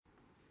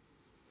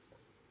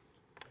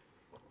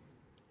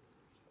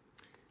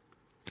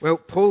Well,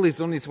 Paul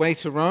is on his way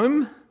to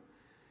Rome.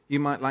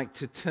 You might like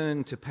to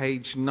turn to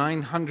page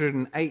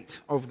 908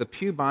 of the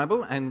Pew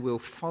Bible and we'll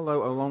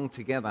follow along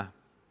together.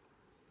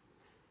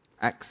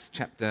 Acts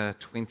chapter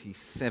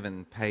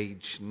 27,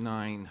 page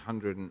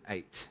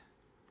 908.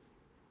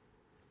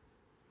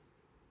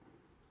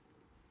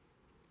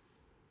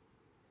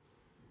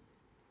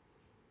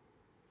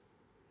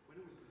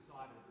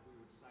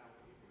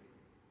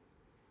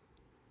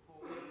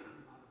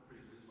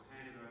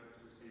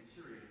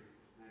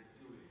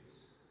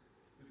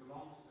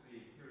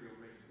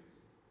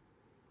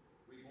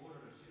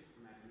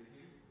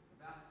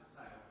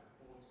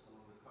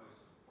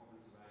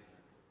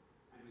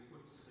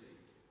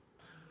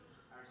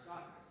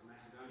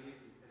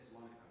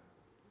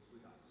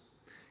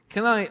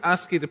 Can I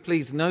ask you to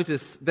please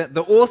notice that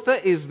the author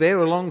is there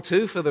along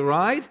too for the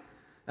ride?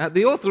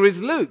 The author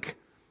is Luke,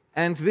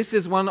 and this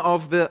is one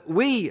of the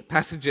we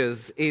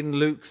passages in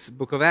Luke's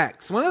book of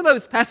Acts. One of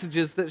those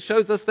passages that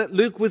shows us that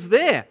Luke was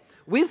there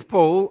with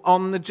Paul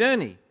on the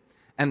journey.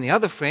 And the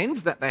other friend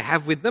that they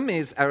have with them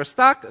is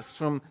Aristarchus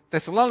from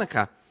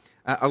Thessalonica,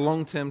 a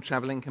long-term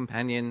traveling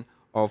companion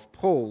of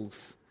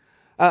Paul's.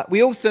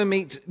 We also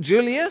meet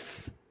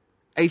Julius,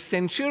 a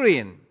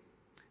centurion.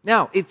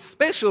 Now, it's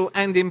special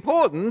and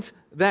important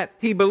that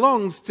he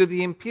belongs to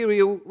the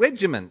imperial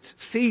regiment,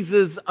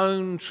 Caesar's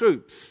own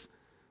troops.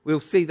 We'll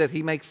see that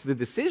he makes the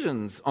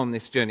decisions on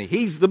this journey.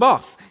 He's the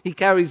boss. He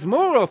carries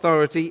more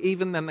authority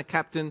even than the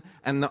captain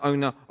and the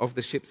owner of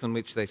the ships on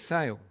which they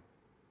sail.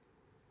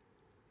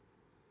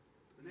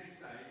 The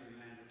next day, we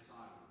landed at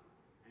Sidon,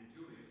 and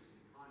Julius,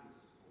 in kindness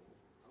to Paul,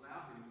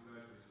 allowed him to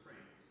go to his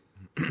friends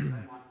so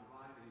they might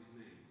provide for his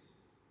needs.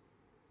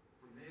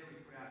 From there, we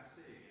put out to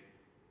sea again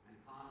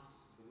and passed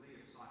to the lee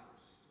of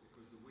Cyprus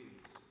because the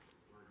winds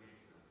were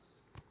against us.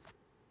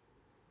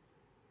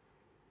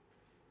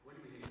 When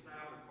we had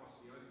sailed across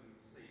the open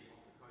sea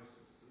off the coast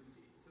of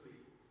Cilicia,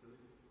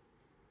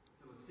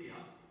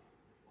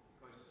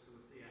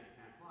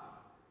 and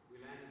Pamphylia, we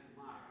landed at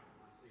Myra in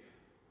Lycia.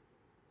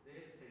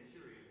 There the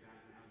centurion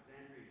found an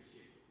Alexandrian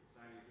ship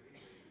sailing for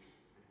Italy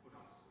and put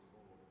us on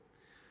board.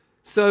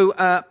 So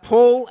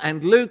Paul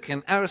and Luke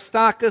and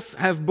Aristarchus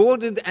have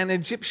boarded an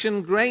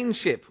Egyptian grain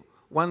ship,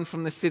 one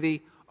from the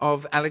city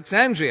of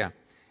Alexandria.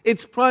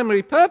 Its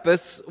primary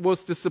purpose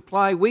was to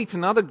supply wheat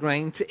and other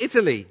grain to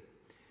Italy.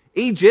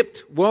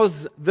 Egypt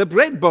was the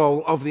bread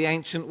bowl of the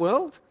ancient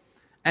world,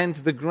 and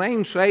the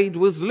grain trade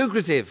was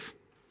lucrative.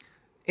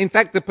 In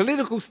fact, the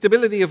political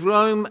stability of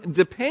Rome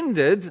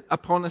depended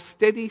upon a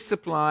steady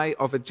supply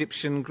of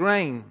Egyptian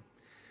grain.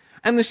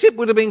 And the ship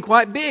would have been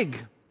quite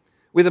big,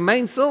 with a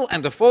mainsail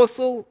and a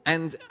foresail,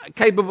 and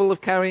capable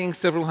of carrying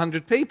several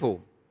hundred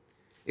people.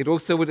 It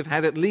also would have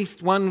had at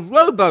least one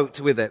rowboat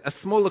with it, a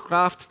smaller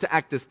craft to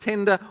act as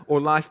tender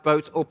or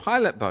lifeboat or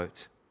pilot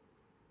boat.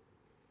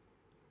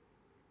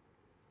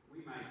 We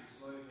made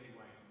slow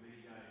headway for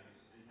many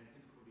days and had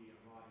difficulty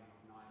arriving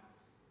off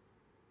Cnidus.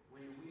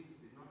 When the winds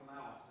did not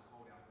allow us to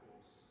hold our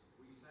course,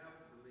 we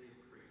sailed to the lee of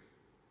Crete,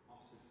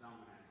 opposite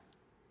Salmone.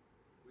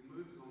 We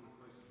moved along the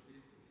coast of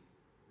Diphne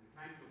and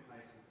came to a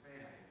place called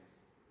Fair Havens,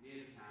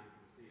 near the town of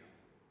Lasea.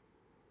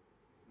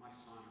 Much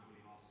time had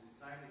been lost, and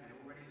sailing had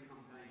already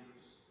become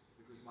dangerous,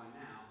 because by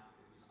now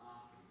it was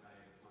after the Day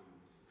of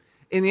Atonement.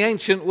 In the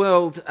ancient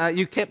world,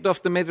 you kept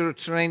off the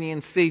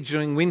Mediterranean Sea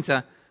during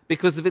winter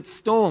because of its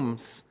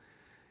storms.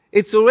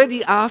 It's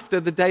already after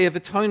the Day of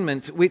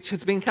Atonement, which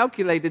has been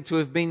calculated to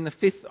have been the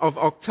 5th of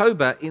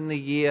October in the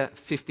year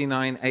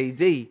 59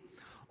 AD.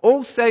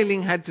 All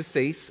sailing had to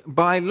cease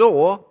by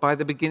law by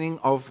the beginning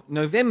of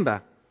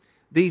November.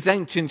 These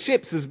ancient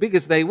ships, as big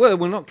as they were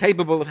not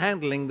capable of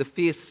handling the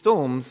fierce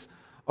storms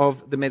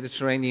of the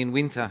Mediterranean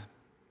winter.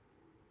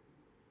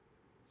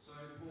 So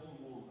Paul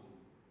warned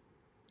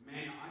them,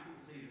 "Men, I can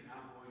see that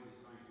our voyage is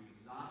going to be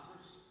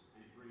disastrous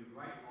and bring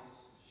great loss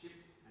to ship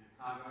and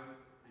cargo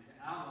and to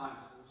our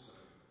lives also."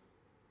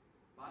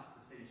 But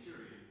the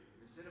centurion,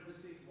 instead of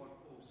listening to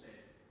what Paul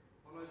said,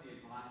 followed the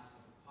advice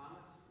of the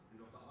pilot and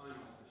of the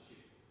owner of the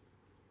ship.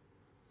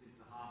 Since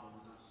the harbour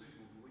was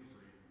unsuitable to winter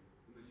in,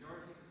 the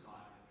majority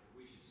decided that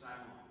we should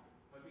sail on,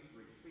 hoping to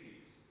reach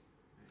Phoenix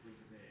and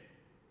winter there.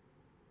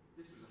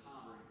 This was a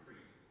harbour in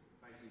Crete,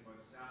 facing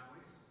both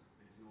southwest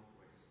and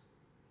northwest.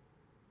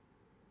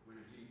 When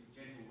a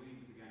gentle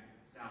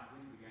south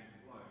wind began to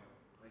blow,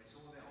 they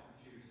saw their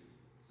opportunity,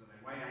 so they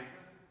weighed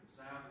anchor and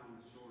sailed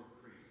along the shore of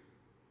Crete.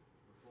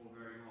 Before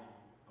very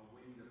long, a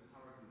wind of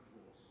hurricane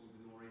force, called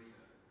the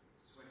nor'easter,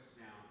 swept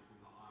down from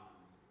the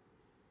island.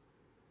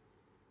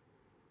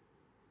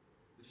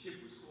 The ship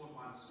was caught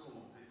by the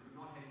storm and could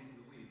not head into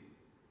the wind,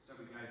 so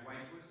we gave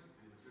way to it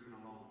and were driven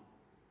along.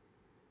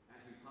 As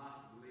we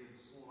passed the lee of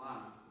a small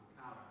island called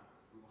Cara,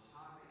 we were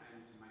hardly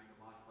able to make the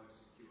lifeboat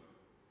secure,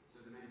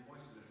 so the men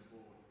hoisted it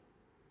aboard.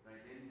 They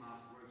then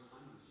passed ropes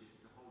under the ship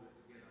to hold it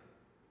together.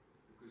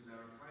 Because they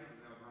were afraid that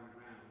they would run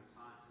aground on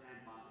the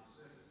sandbars of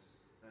Syrtis,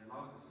 they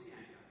lowered the sea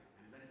anchor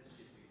and let the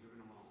ship be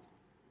driven along.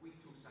 We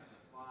took such a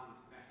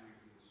violent battering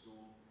from the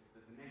storm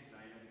that the next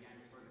day they began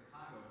to throw the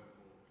cargo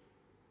overboard.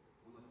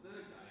 On the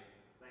third day,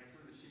 they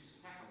threw the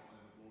ship's tackle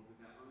overboard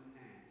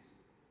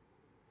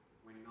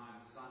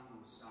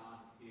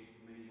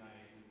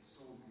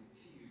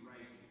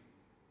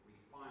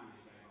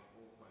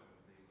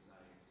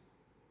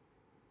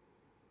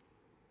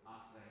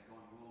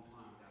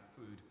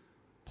food,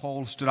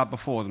 Paul stood up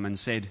before them and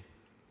said,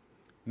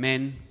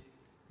 "Men,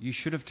 you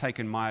should have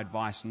taken my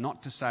advice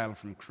not to sail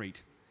from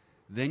Crete.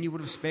 Then you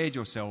would have spared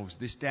yourselves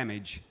this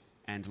damage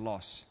and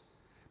loss.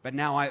 But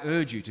now I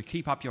urge you to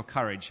keep up your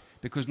courage,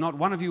 because not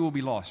one of you will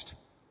be lost,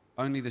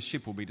 only the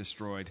ship will be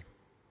destroyed.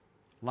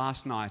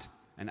 Last night,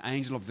 an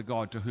angel of the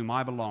God to whom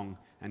I belong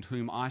and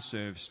whom I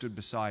serve stood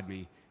beside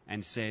me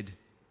and said,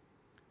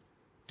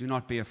 'Do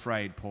not be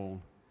afraid,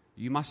 Paul.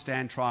 You must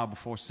stand trial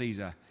before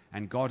Caesar,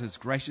 and God has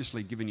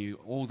graciously given you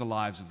all the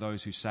lives of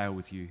those who sail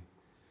with you.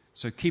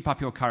 So keep up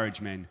your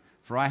courage, men,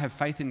 for I have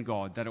faith in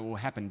God that it will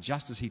happen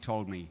just as he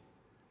told me.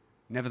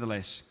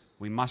 Nevertheless,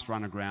 we must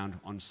run aground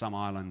on some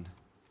island.'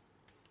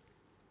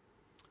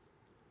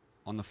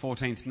 On the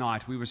 14th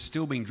night, we were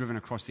still being driven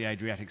across the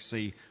Adriatic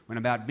Sea when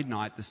about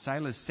midnight the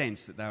sailors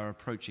sensed that they were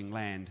approaching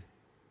land.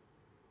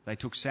 They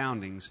took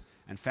soundings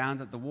and found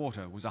that the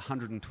water was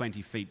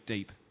 120 feet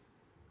deep.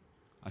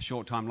 A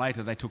short time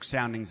later, they took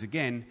soundings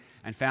again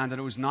and found that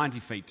it was 90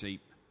 feet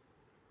deep.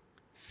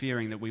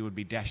 Fearing that we would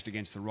be dashed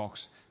against the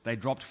rocks, they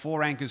dropped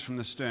 4 anchors from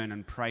the stern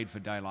and prayed for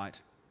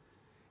daylight.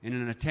 In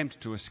an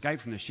attempt to escape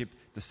from the ship,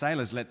 the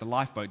sailors let the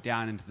lifeboat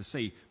down into the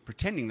sea,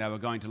 pretending they were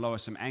going to lower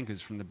some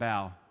anchors from the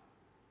bow.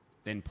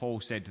 Then Paul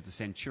said to the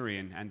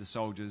centurion and the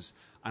soldiers,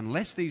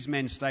 'Unless these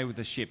men stay with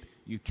the ship,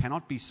 you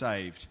cannot be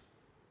saved.'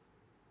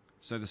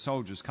 So the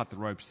soldiers cut the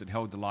ropes that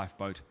held the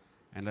lifeboat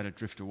and let it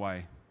drift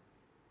away.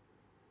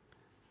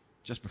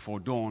 Just before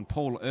dawn,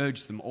 Paul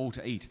urged them all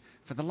to eat.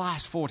 'For the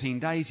last 14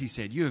 days, he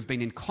said, you have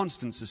been in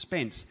constant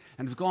suspense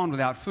and have gone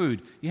without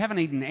food. You haven't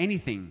eaten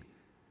anything.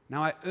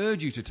 Now I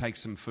urge you to take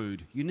some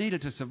food. You need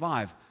it to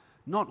survive.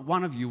 Not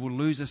one of you will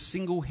lose a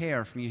single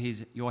hair from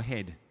your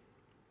head.'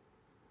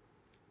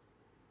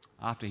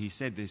 After he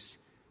said this,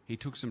 he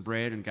took some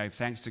bread and gave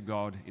thanks to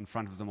God in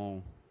front of them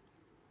all.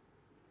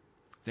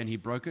 Then he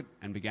broke it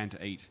and began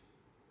to eat.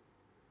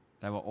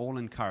 They were all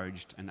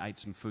encouraged and ate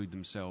some food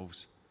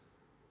themselves.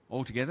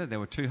 Altogether, there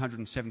were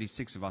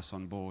 276 of us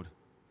on board.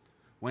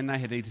 When they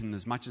had eaten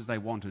as much as they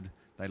wanted,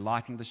 they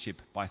lightened the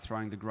ship by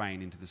throwing the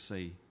grain into the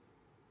sea.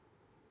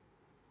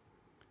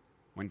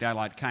 When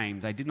daylight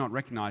came, they did not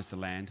recognize the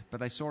land, but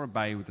they saw a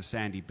bay with a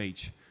sandy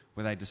beach,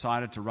 where they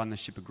decided to run the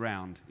ship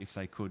aground if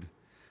they could.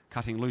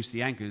 Cutting loose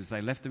the anchors,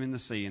 they left them in the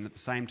sea and at the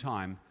same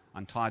time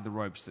untied the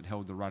ropes that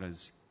held the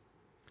rudders.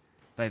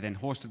 They then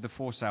hoisted the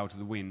foresail to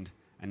the wind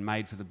and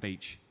made for the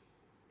beach.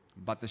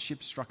 But the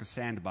ship struck a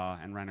sandbar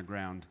and ran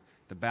aground.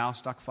 The bow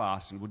stuck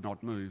fast and would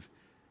not move,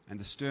 and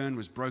the stern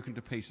was broken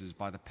to pieces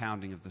by the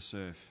pounding of the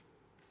surf.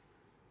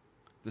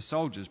 The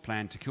soldiers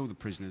planned to kill the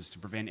prisoners to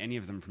prevent any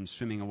of them from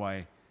swimming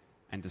away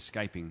and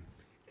escaping.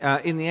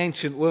 In the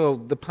ancient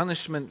world, the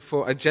punishment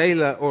for a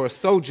jailer or a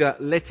soldier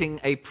letting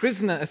a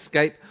prisoner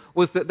escape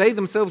was that they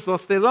themselves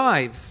lost their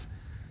lives.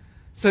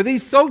 So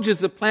these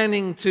soldiers are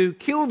planning to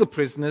kill the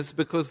prisoners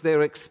because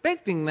they're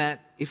expecting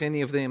that if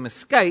any of them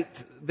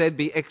escaped, they'd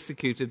be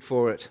executed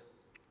for it.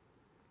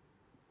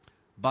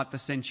 But the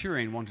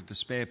centurion wanted to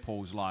spare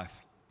Paul's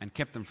life and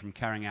kept them from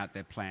carrying out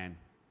their plan.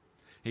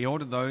 He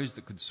ordered those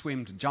that could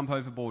swim to jump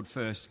overboard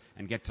first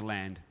and get to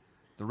land.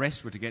 The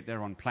rest were to get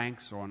there on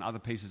planks or on other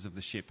pieces of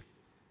the ship.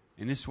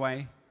 In this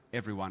way,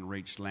 everyone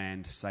reached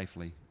land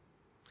safely.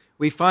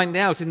 We find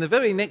out in the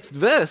very next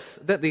verse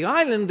that the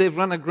island they've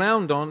run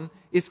aground on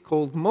is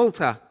called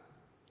Malta.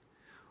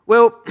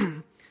 Well,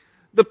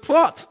 the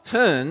plot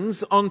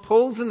turns on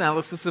Paul's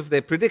analysis of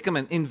their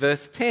predicament in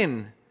verse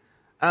 10.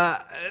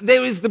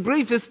 There is the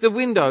briefest of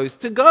windows,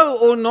 to go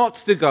or not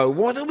to go.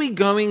 What are we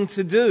going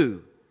to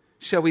do?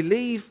 Shall we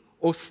leave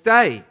or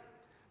stay?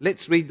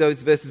 Let's read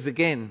those verses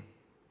again.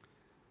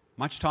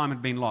 Much time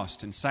had been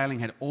lost, and sailing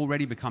had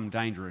already become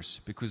dangerous,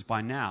 because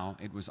by now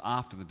it was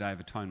after the Day of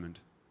Atonement.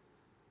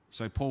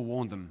 So Paul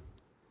warned them,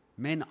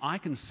 "Men, I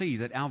can see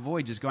that our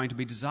voyage is going to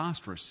be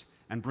disastrous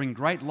and bring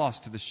great loss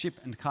to the ship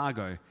and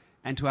cargo,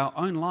 and to our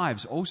own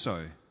lives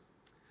also."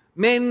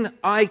 Men,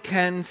 I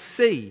can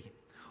see.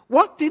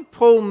 What did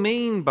Paul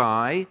mean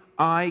by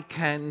 "I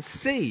can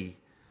see"?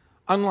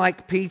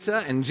 Unlike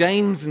Peter and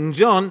James and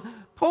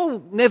John,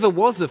 Paul never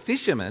was a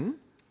fisherman,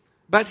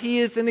 but he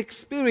is an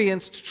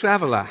experienced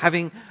traveller,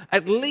 having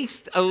at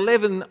least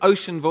 11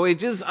 ocean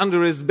voyages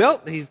under his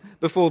belt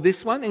before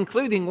this one,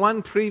 including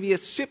one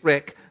previous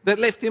shipwreck that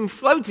left him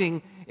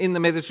floating in the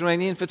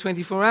Mediterranean for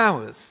 24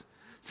 hours.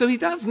 So he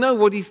does know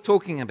what he's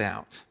talking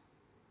about.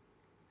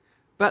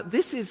 But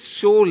this is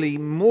surely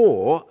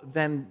more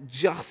than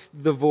just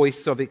the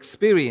voice of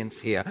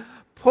experience here.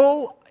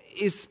 Paul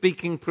is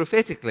speaking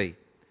prophetically,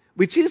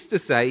 which is to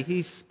say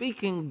he's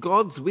speaking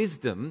God's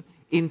wisdom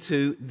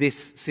into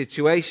this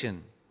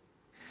situation.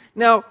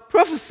 Now,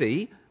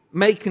 prophecy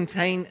may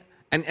contain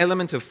an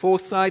element of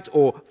foresight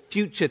or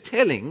future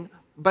telling,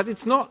 but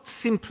it's not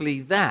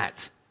simply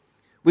that.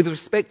 With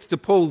respect to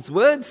Paul's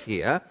words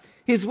here,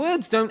 his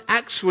words don't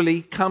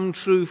actually come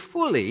true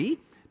fully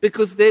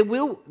because there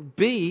will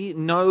be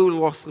no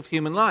loss of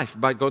human life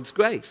by God's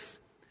grace.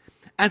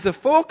 As a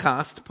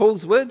forecast,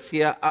 Paul's words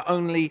here are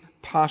only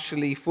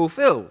partially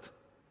fulfilled.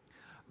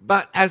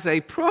 But as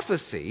a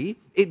prophecy,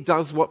 it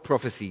does what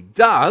prophecy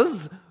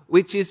does,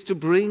 which is to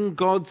bring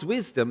God's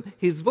wisdom,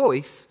 his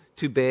voice,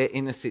 to bear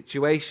in a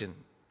situation.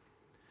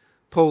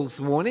 Paul's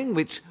warning,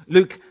 which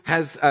Luke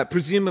has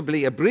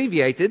presumably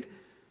abbreviated,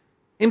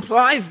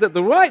 implies that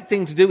the right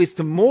thing to do is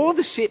to moor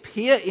the ship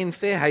here in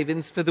Fair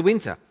Havens for the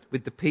winter,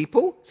 with the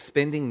people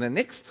spending the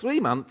next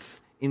 3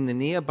 months in the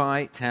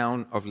nearby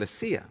town of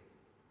Lasea.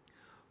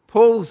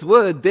 Paul's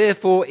word,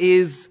 therefore,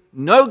 is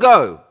no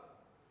go.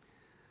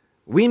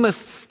 We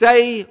must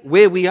stay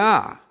where we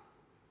are.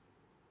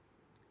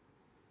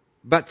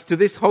 But to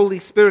this Holy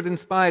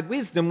Spirit-inspired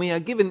wisdom, we are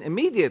given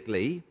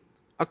immediately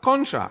a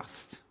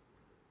contrast.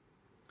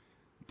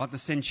 But the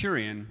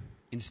centurion,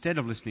 instead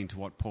of listening to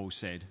what Paul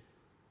said,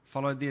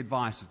 followed the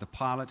advice of the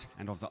pilot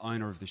and of the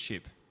owner of the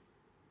ship.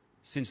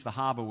 Since the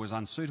harbour was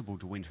unsuitable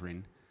to winter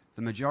in,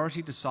 the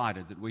majority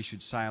decided that we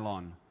should sail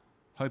on,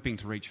 hoping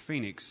to reach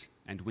Phoenix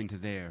and winter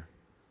there.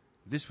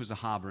 This was a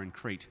harbour in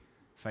Crete,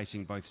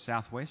 facing both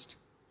southwest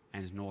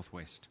and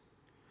northwest.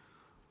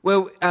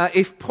 Well,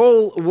 if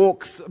Paul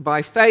walks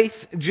by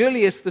faith,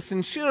 Julius the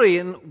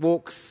centurion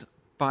walks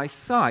by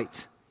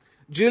sight.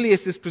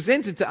 Julius is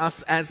presented to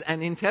us as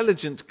an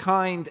intelligent,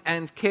 kind,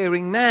 and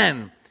caring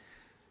man.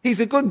 He's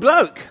a good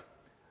bloke.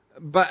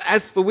 But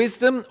as for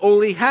wisdom,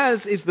 all he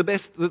has is the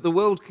best that the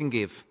world can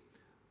give.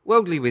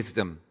 Worldly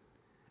wisdom.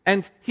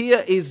 And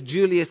here is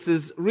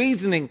Julius's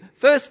reasoning.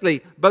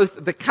 Firstly,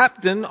 both the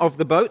captain of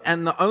the boat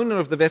and the owner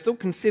of the vessel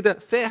consider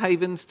Fair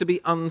Havens to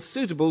be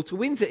unsuitable to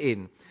winter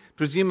in.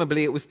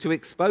 Presumably it was too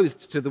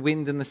exposed to the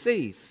wind and the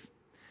seas.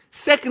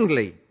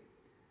 Secondly,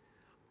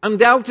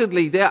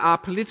 undoubtedly there are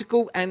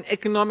political and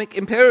economic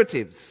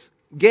imperatives.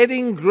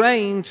 Getting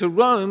grain to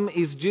Rome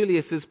is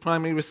Julius's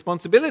primary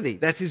responsibility.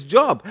 That's his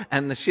job.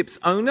 And the ship's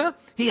owner,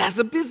 he has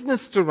a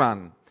business to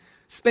run.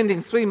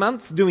 Spending 3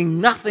 months doing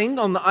nothing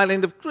on the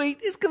island of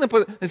Crete is going to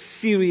put a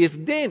serious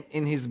dent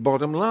in his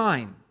bottom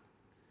line.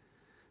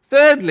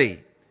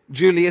 Thirdly,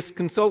 Julius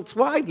consults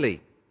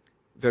widely.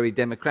 Very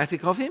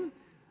democratic of him.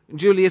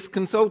 Julius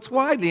consults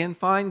widely and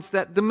finds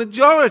that the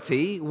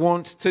majority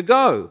want to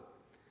go.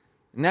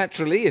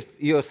 Naturally, if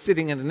you're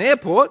sitting at an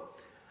airport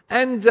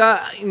and,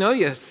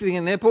 you're sitting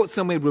in an airport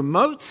somewhere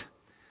remote,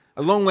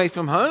 a long way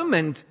from home,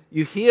 and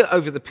you hear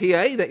over the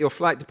PA that your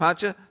flight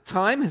departure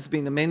time has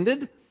been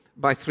amended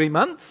by 3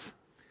 months,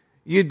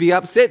 you'd be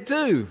upset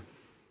too.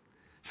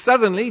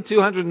 Suddenly,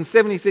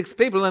 276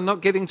 people are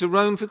not getting to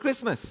Rome for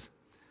Christmas.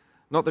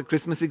 Not that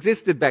Christmas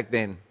existed back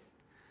then.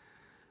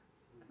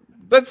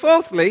 But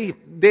fourthly,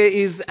 there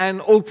is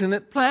an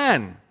alternate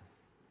plan.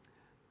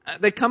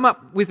 They come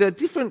up with a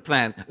different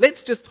plan.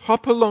 Let's just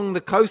hop along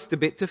the coast a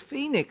bit to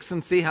Phoenix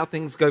and see how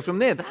things go from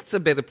there. That's a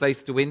better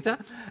place to winter,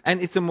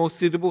 and it's a more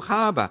suitable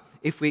harbour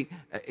if we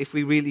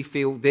really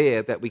feel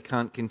there that we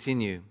can't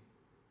continue.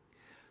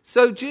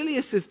 So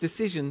Julius's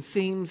decision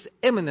seems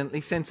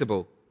eminently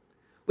sensible.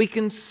 We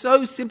can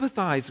so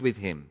sympathise with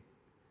him.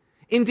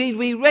 Indeed,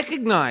 we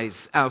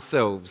recognise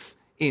ourselves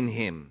in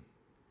him.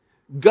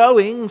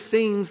 Going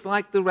seems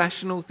like the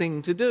rational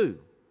thing to do.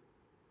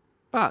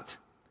 But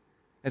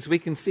as we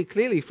can see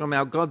clearly from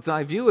our God's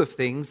eye view of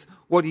things,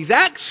 what he's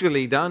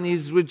actually done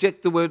is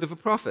reject the word of a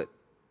prophet.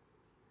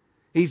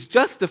 He's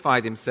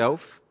justified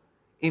himself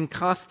in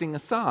casting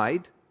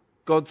aside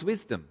God's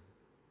wisdom.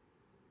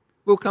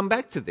 We'll come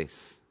back to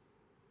this.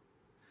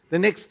 The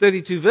next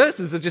 32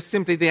 verses are just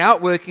simply the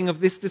outworking of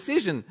this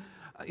decision.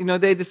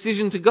 Their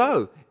decision to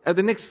go.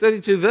 The next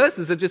 32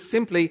 verses are just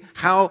simply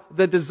how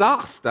the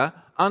disaster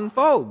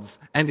unfolds.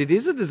 And it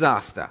is a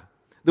disaster.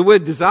 The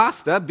word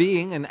disaster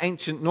being an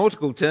ancient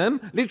nautical term,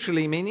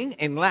 literally meaning,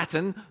 in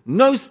Latin,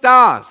 no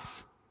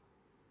stars.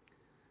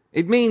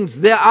 It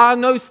means there are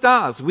no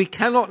stars. We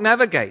cannot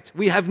navigate.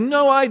 We have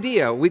no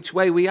idea which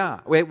way we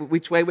are,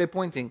 which way we're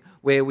pointing,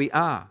 where we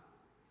are.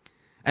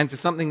 And for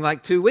something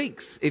like 2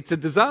 weeks, it's a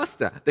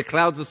disaster. The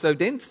clouds are so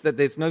dense that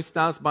there's no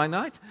stars by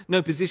night,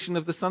 no position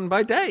of the sun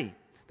by day.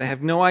 They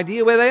have no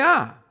idea where they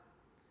are.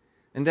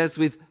 And as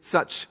with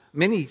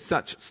many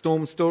such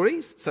storm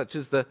stories, such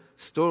as the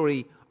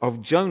story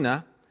of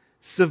Jonah,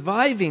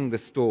 surviving the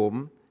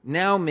storm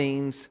now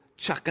means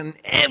chucking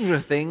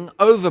everything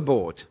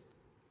overboard.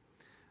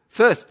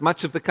 First,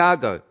 much of the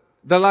cargo,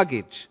 the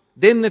luggage,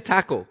 then the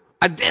tackle,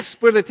 a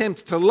desperate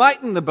attempt to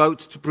lighten the boat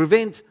to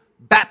prevent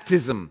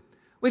baptism,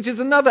 which is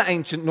another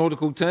ancient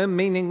nautical term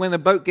meaning when a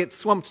boat gets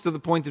swamped to the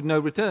point of no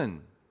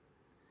return.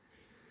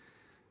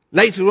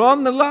 Later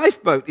on, the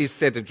lifeboat is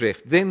set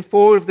adrift. Then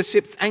 4 of the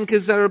ship's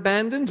anchors are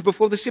abandoned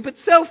before the ship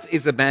itself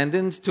is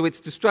abandoned to its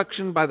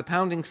destruction by the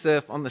pounding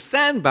surf on the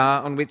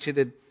sandbar on which it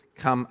had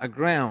come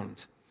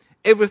aground.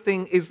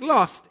 Everything is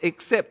lost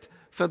except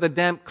for the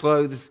damp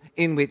clothes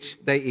in which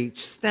they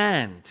each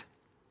stand.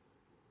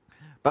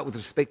 But with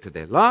respect to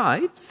their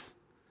lives,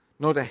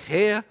 not a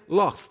hair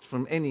lost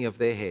from any of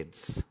their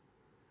heads.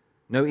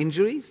 No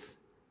injuries,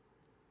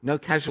 no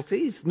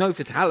casualties, no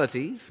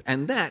fatalities,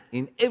 and that,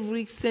 in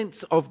every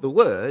sense of the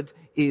word,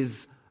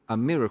 is a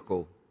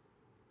miracle.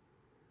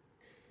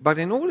 But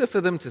in order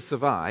for them to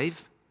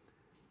survive,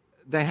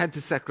 they had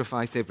to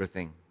sacrifice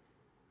everything.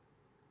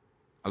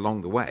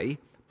 along the way,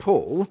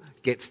 Paul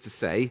gets to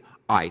say,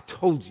 "I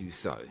told you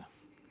so."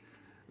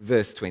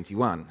 Verse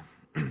 21.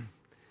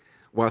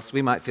 Whilst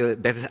we might feel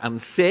it better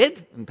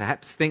unsaid and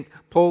perhaps think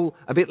Paul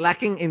a bit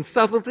lacking in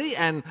subtlety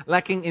and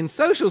lacking in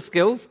social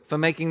skills for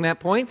making that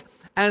point,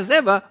 as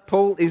ever,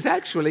 Paul is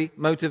actually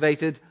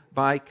motivated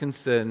by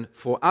concern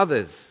for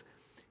others.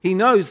 He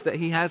knows that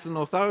he has an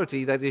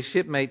authority that his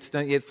shipmates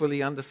don't yet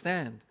fully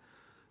understand.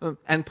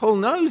 And Paul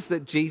knows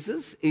that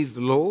Jesus is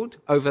Lord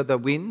over the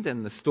wind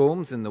and the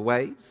storms and the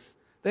waves.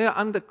 They are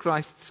under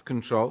Christ's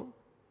control.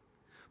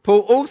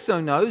 Paul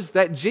also knows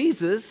that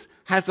Jesus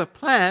has a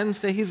plan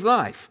for his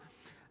life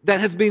that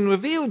has been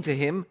revealed to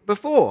him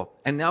before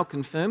and now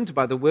confirmed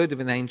by the word of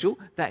an angel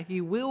that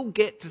he will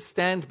get to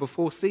stand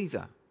before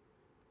Caesar.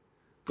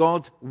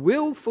 God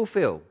will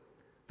fulfill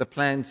the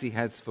plans he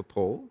has for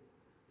Paul,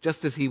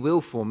 just as he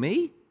will for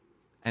me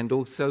and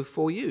also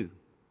for you.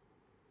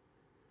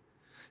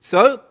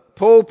 So,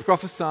 Paul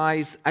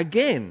prophesies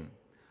again.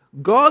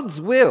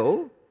 God's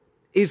will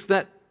is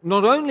that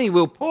not only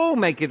will Paul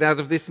make it out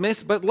of this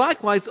mess, but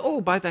likewise,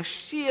 by the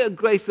sheer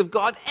grace of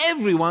God,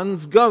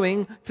 everyone's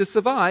going to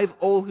survive,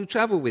 all who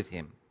travel with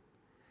him.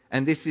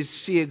 And this is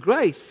sheer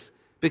grace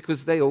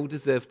because they all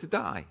deserve to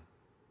die.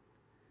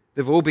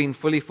 They've all been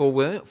fully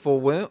forewarned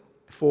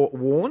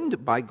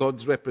by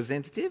God's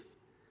representative,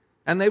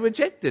 and they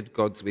rejected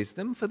God's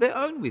wisdom for their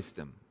own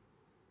wisdom.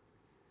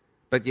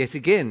 But yet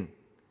again,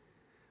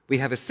 we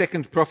have a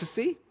second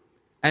prophecy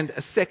and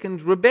a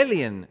second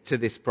rebellion to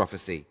this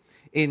prophecy.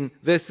 In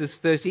verses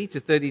 30 to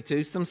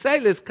 32, some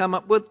sailors come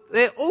up with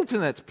their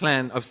alternate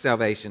plan of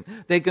salvation.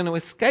 They're going to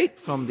escape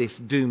from this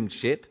doomed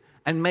ship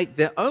and make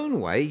their own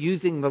way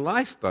using the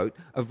lifeboat,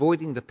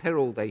 avoiding the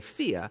peril they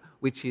fear,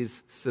 which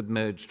is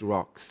submerged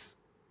rocks.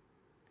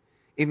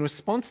 In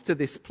response to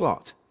this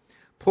plot,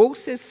 Paul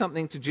says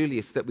something to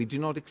Julius that we do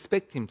not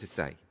expect him to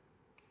say.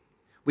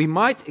 We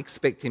might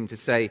expect him to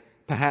say,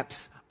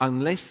 perhaps,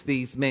 unless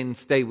these men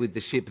stay with the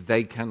ship,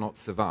 they cannot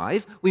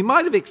survive. We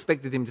might have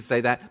expected him to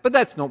say that, but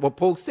that's not what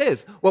Paul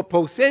says. What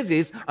Paul says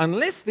is,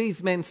 unless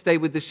these men stay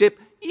with the ship,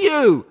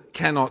 you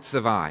cannot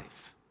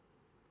survive.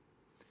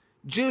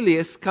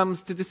 Julius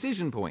comes to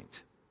decision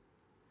point.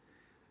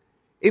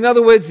 In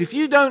other words, if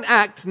you don't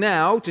act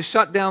now to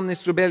shut down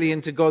this rebellion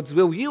to God's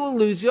will, you will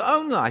lose your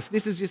own life.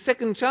 This is your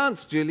second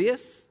chance,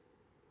 Julius.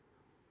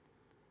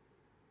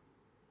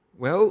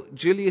 Well,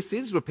 Julius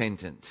is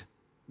repentant.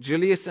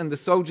 Julius and the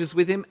soldiers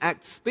with him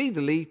act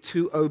speedily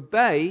to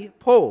obey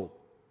Paul.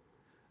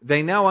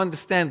 They now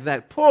understand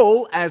that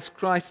Paul, as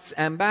Christ's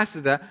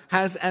ambassador,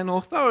 has an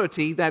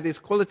authority that is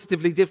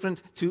qualitatively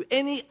different to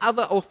any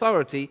other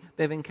authority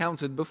they've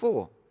encountered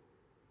before.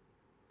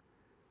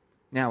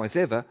 Now, as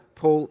ever,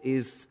 Paul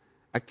is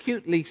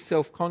acutely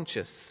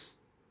self-conscious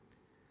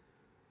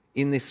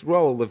in this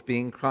role of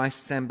being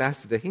Christ's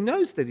ambassador. He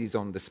knows that he's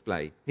on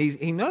display.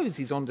 He knows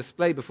he's on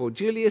display before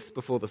Julius,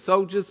 before the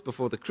soldiers,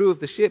 before the crew of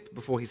the ship,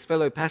 before his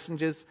fellow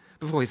passengers,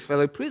 before his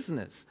fellow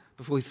prisoners,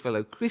 before his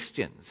fellow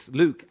Christians,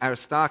 Luke,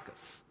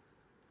 Aristarchus.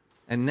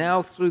 And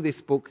now through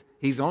this book,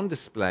 he's on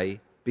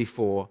display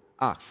before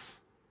us.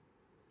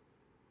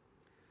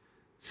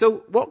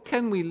 So what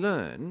can we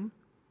learn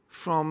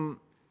from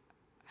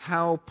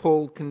how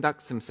Paul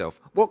conducts himself?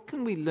 What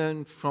can we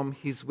learn from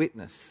his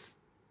witness?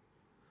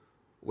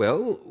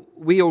 Well,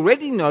 we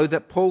already know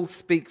that Paul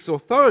speaks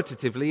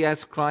authoritatively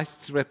as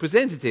Christ's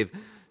representative,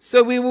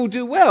 so we will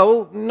do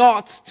well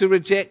not to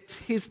reject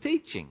his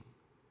teaching.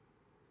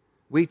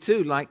 We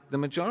too, like the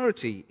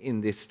majority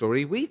in this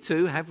story, we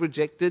too have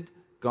rejected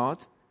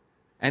God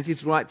and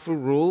his rightful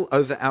rule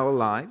over our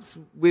lives.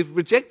 We've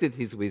rejected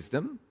his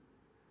wisdom,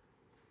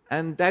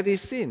 and that is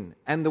sin,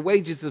 and the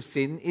wages of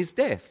sin is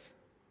death.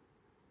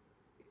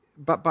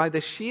 But by the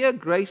sheer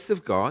grace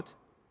of God,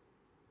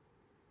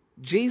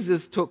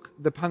 Jesus took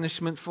the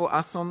punishment for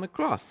us on the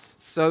cross.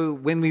 So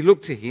when we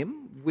look to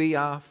him, we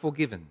are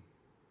forgiven.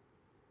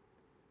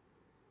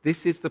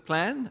 This is the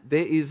plan.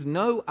 There is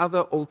no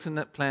other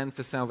alternate plan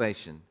for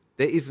salvation.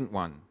 There isn't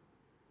one.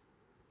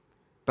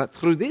 But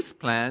through this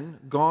plan,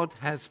 God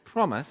has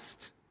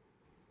promised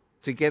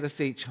to get us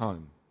each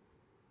home.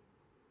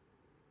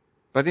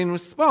 But in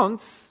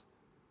response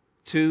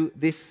to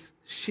this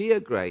sheer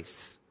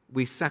grace,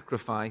 we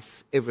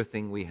sacrifice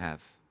everything we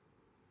have.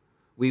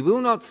 We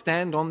will not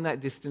stand on that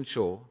distant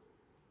shore,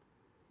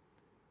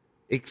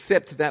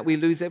 except that we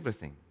lose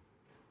everything.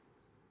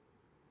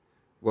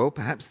 Well,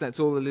 perhaps that's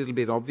all a little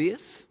bit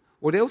obvious.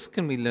 What else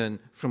can we learn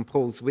from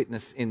Paul's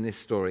witness in this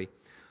story?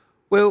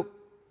 Well,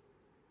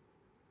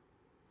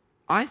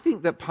 I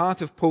think that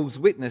part of Paul's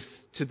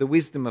witness to the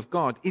wisdom of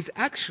God is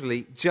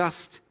actually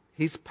just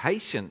his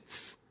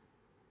patience.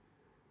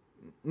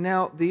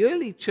 Now, the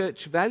early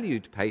church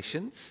valued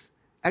patience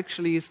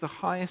actually is the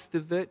highest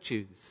of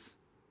virtues.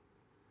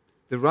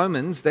 The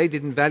Romans, they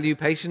didn't value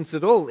patience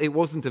at all. It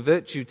wasn't a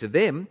virtue to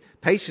them.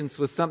 Patience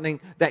was something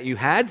that you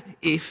had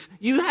if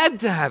you had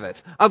to have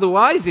it.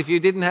 Otherwise, if you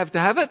didn't have to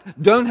have it,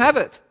 don't have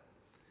it.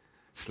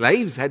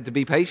 Slaves had to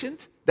be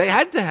patient. They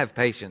had to have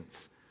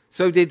patience.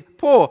 So did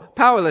poor,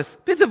 powerless,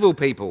 pitiful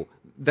people.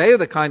 They are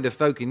the kind of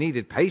folk who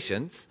needed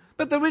patience.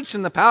 But the rich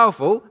and the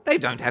powerful, they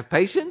don't have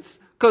patience,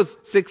 because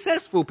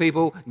successful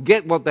people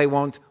get what they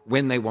want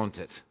when they want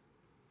it.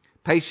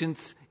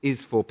 Patience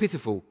is for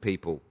pitiful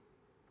people.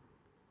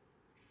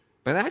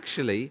 But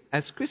actually,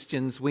 as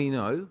Christians, we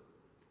know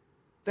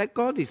that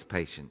God is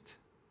patient.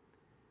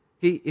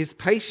 He is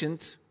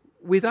patient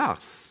with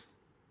us.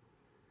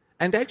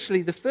 And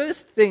actually, the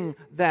first thing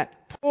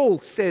that Paul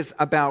says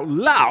about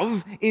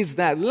love is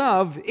that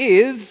love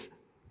is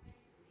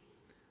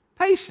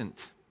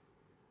patient.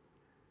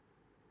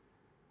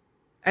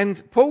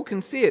 And Paul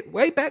can see it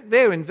way back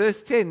there in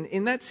verse 10.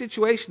 In that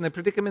situation, the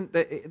predicament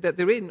that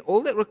they're in,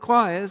 all it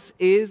requires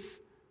is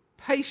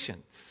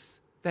patience.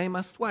 They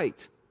must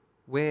wait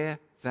where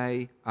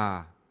they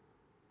are.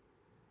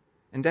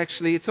 And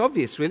actually, it's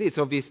obvious, really. It's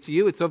obvious to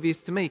you. It's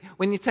obvious to me.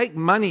 When you take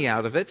money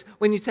out of it,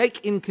 when you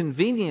take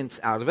inconvenience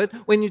out of it,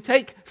 when you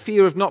take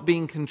fear of not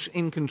being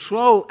in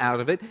control out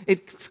of it,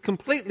 it's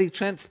completely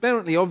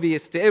transparently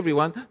obvious to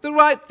everyone. The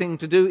right thing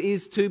to do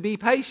is to be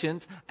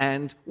patient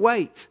and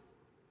wait.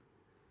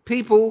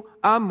 People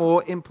are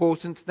more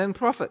important than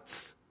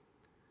profits.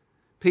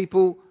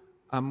 People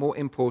are more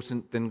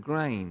important than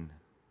grain.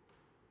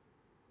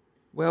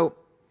 Well,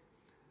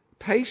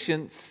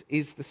 patience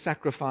is the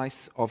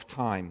sacrifice of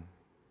time.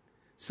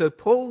 So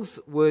Paul's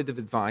word of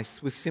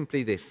advice was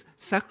simply this: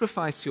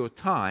 sacrifice your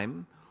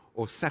time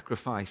or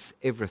sacrifice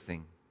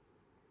everything.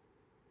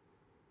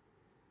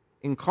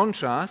 In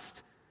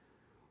contrast,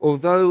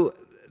 although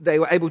they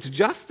were able to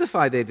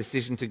justify their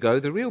decision to go,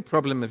 the real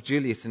problem of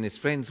Julius and his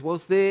friends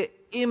was their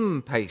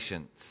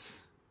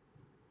impatience.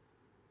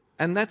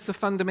 And that's a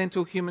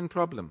fundamental human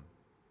problem.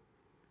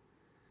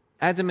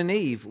 Adam and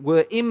Eve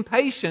were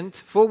impatient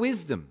for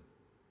wisdom.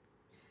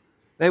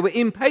 They were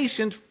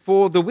impatient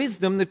for the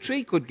wisdom the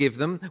tree could give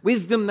them,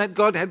 wisdom that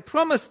God had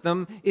promised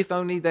them if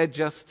only they'd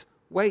just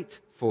wait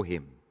for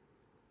him.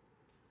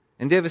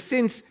 And ever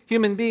since,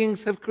 human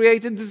beings have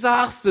created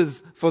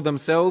disasters for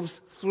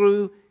themselves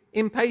through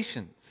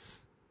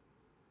impatience.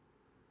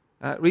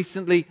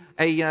 Recently,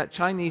 a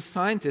Chinese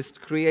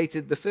scientist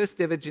created the first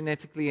ever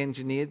genetically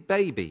engineered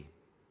baby.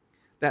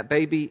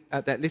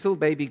 That little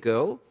baby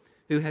girl,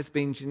 who has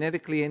been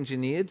genetically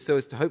engineered so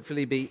as to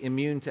hopefully be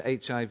immune to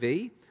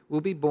HIV, will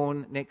be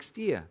born next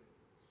year.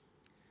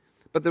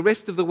 But the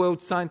rest of the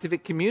world's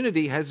scientific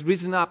community has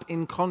risen up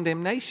in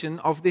condemnation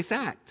of this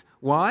act.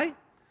 Why?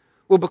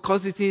 Well,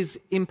 because it is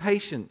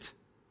impatient.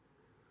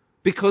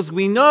 Because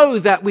we know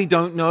that we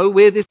don't know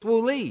where this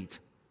will lead.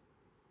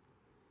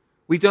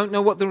 We don't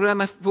know what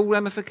the full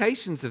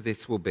ramifications of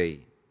this will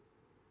be.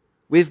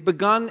 We've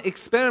begun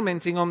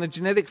experimenting on the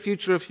genetic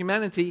future of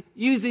humanity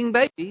using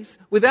babies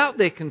without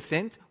their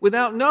consent,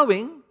 without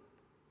knowing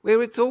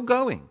where it's all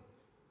going.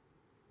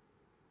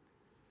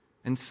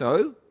 And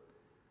so,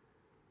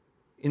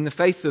 in the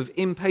face of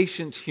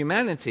impatient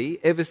humanity,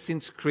 ever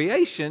since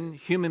creation,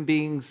 human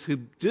beings who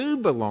do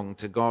belong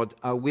to God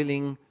are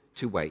willing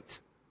to wait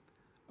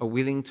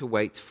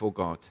for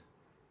God.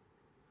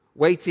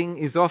 Waiting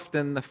is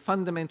often the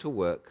fundamental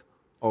work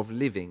of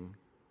living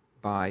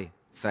by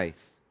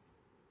faith.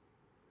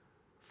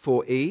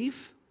 For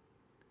Eve,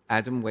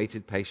 Adam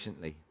waited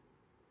patiently.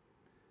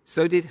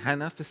 So did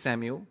Hannah for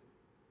Samuel.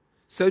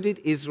 So did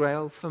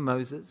Israel for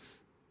Moses.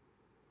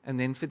 And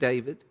then for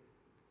David,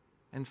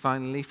 and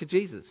finally for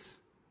Jesus.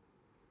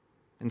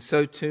 And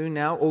so too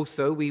now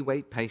also we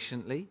wait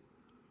patiently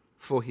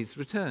for his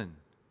return.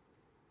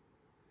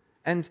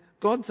 And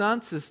God's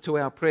answers to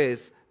our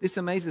prayers, this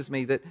amazes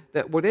me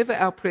that whatever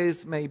our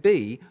prayers may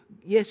be,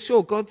 yes,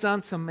 sure, God's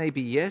answer may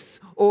be yes,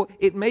 or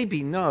it may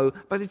be no,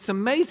 but it's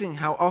amazing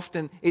how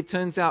often it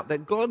turns out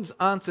that God's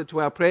answer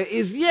to our prayer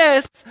is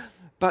yes,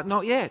 but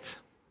not yet.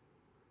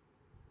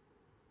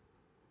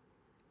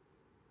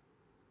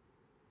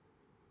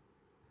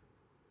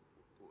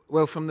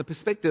 Well, from the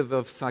perspective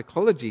of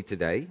psychology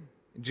today,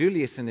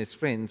 Julius and his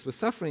friends were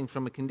suffering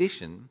from a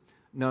condition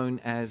known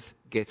as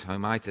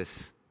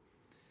get-homeitis.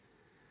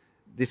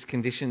 This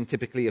condition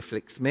typically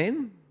afflicts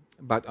men,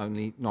 but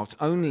not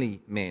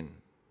only men.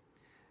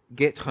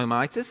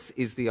 Get-homeitis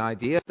is the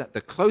idea that the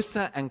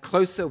closer and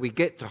closer we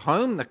get to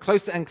home, the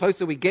closer and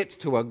closer we get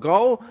to a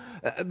goal,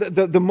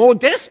 the more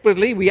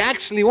desperately we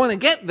actually want to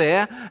get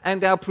there,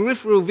 and our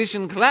peripheral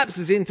vision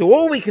collapses into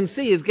all we can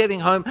see is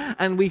getting home,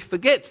 and we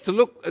forget to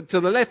look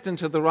to the left and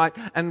to the right,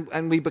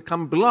 and we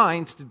become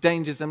blind to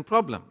dangers and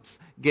problems.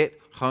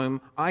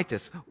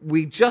 Get-homeitis.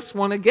 We just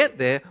want to get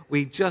there.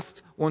 We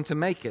just want to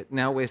make it.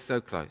 Now we're so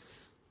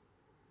close.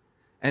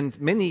 And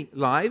many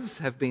lives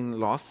have been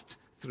lost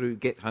through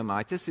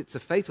get-homeitis. It's a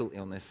fatal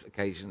illness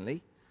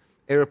occasionally.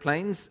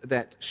 Aeroplanes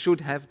that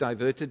should have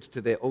diverted to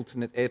their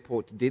alternate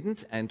airport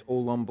didn't, and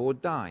all on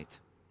board died.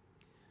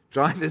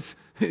 Drivers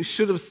who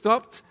should have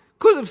stopped,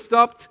 could have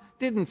stopped,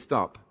 didn't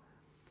stop,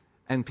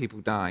 and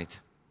people died.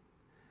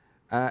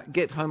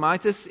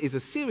 Get-homeitis is a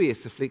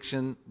serious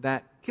affliction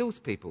that kills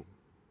people.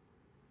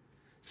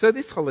 So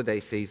this holiday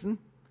season,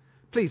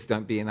 please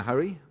don't be in a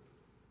hurry.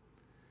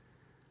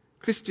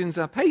 Christians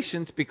are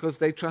patient because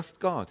they trust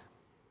God.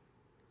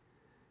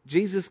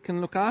 Jesus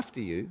can look after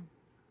you.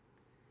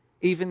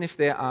 even if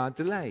there are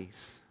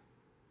delays.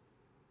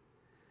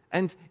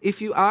 And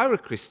if you are a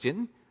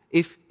Christian,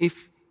 if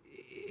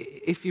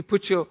you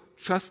put your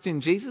trust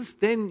in Jesus,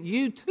 then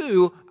you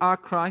too are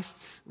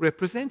Christ's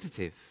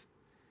representative.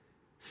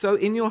 So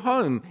in your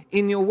home,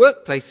 in your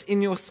workplace,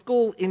 in your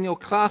school, in your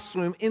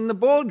classroom, in the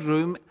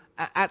boardroom,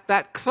 at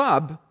that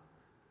club,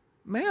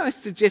 may I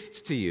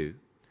suggest to you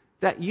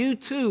that you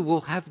too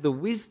will have the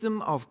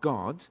wisdom of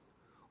God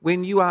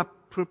when you are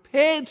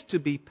prepared to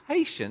be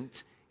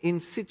patient in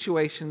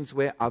situations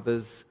where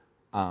others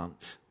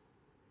aren't.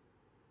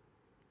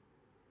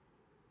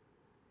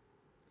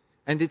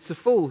 And it's a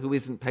fool who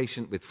isn't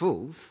patient with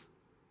fools.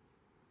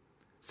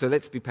 So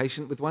let's be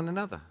patient with one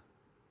another.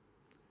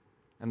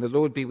 And the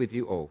Lord be with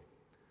you all.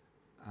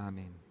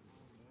 Amen.